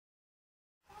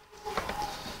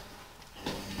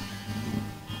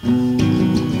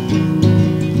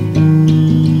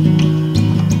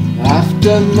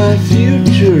on my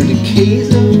future,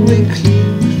 decades of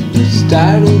reclusion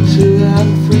started to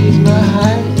unfreeze my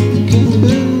hiking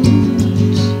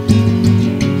boots.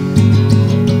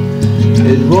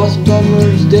 It was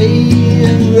Bummer's Day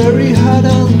and very hot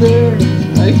out there.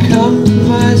 I combed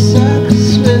my socks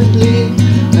swiftly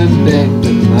and backed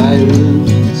up my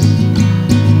roots.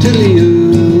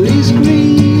 Toodle-oo, he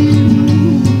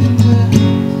screamed.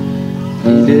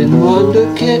 He didn't want to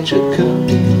catch a cold.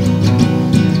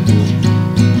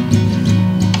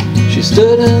 She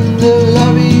stood in the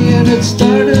lobby and it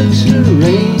started to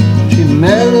rain. She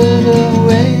melted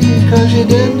away cause she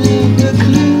didn't have a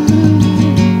clue.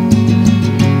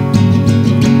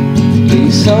 He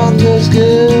saw those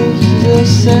girls, the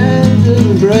sand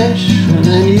and brush, and I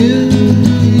knew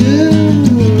you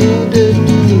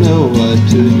didn't know what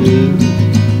to do.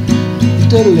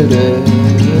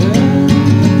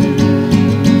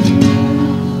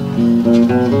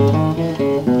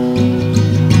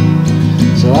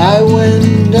 So I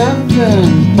went up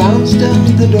and bounced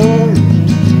down the door.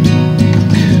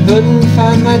 Couldn't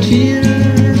find my tear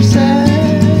sack.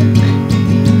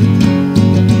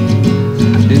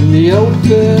 In the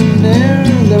open air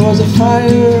there was a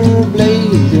fire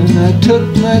blaze, and I took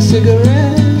my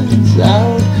cigarettes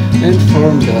out and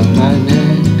formed up my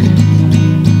neck.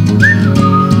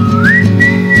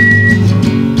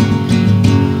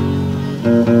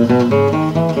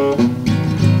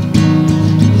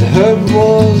 The herb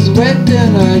was wet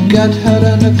and I got hot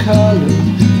on the collar.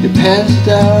 He passed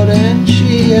out and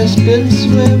she has been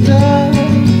swept up.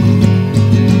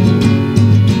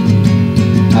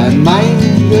 I mind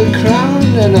the crown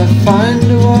and I find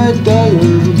the white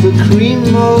dollar. The cream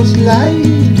most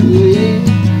likely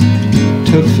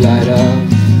took flight off.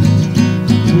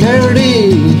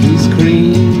 Merrily he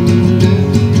screamed.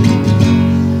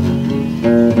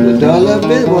 The dollar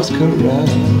bill was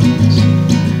corrupt.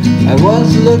 I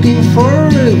was looking for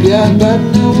a guy but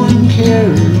no one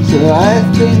cares. So I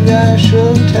think I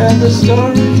should tell the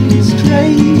story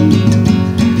straight.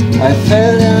 I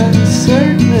felt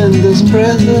uncertain in this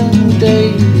present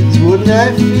days. Wouldn't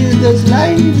I feel this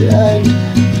light,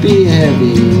 I'd be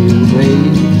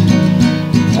heavyweight.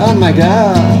 Oh my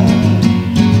God.